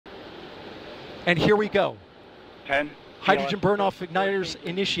And here we go. 10. Hydrogen burn-off igniters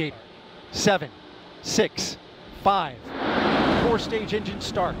initiated. 7, 6, 5. 4-stage engine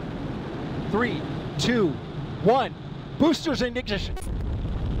start. 3, 2, 1. Boosters in ignition.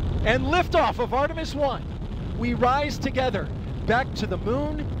 And liftoff of Artemis I. We rise together back to the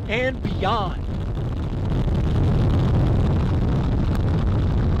moon and beyond.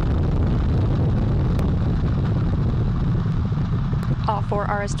 All 4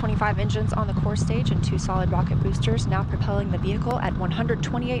 RS-25 engines on the core stage and 2 solid rocket boosters now propelling the vehicle at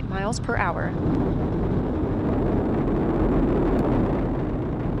 128 miles per hour.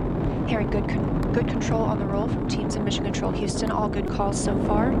 Hearing good control on the roll from teams in Mission Control Houston. All good calls so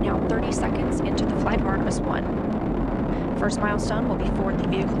far. Now 30 seconds into the flight of Artemis I. First milestone will be for the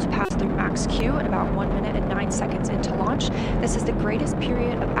vehicle to pass through max Q at about 1 minute and 9 seconds into launch. This is the greatest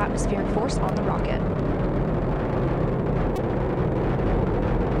period of atmospheric force on the rocket.